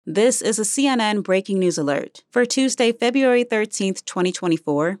This is a CNN breaking news alert for Tuesday, February 13th,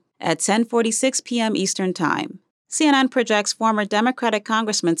 2024 at 10:46 p.m. Eastern Time. CNN projects former Democratic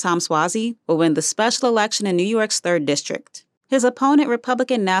Congressman Tom Suozzi will win the special election in New York's 3rd District. His opponent,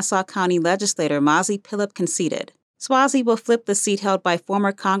 Republican Nassau County legislator Mazi Pilip, conceded. Suozzi will flip the seat held by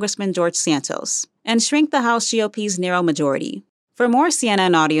former Congressman George Santos and shrink the House GOP's narrow majority. For more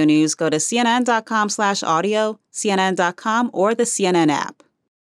CNN audio news, go to cnn.com/audio, cnn.com, or the CNN app.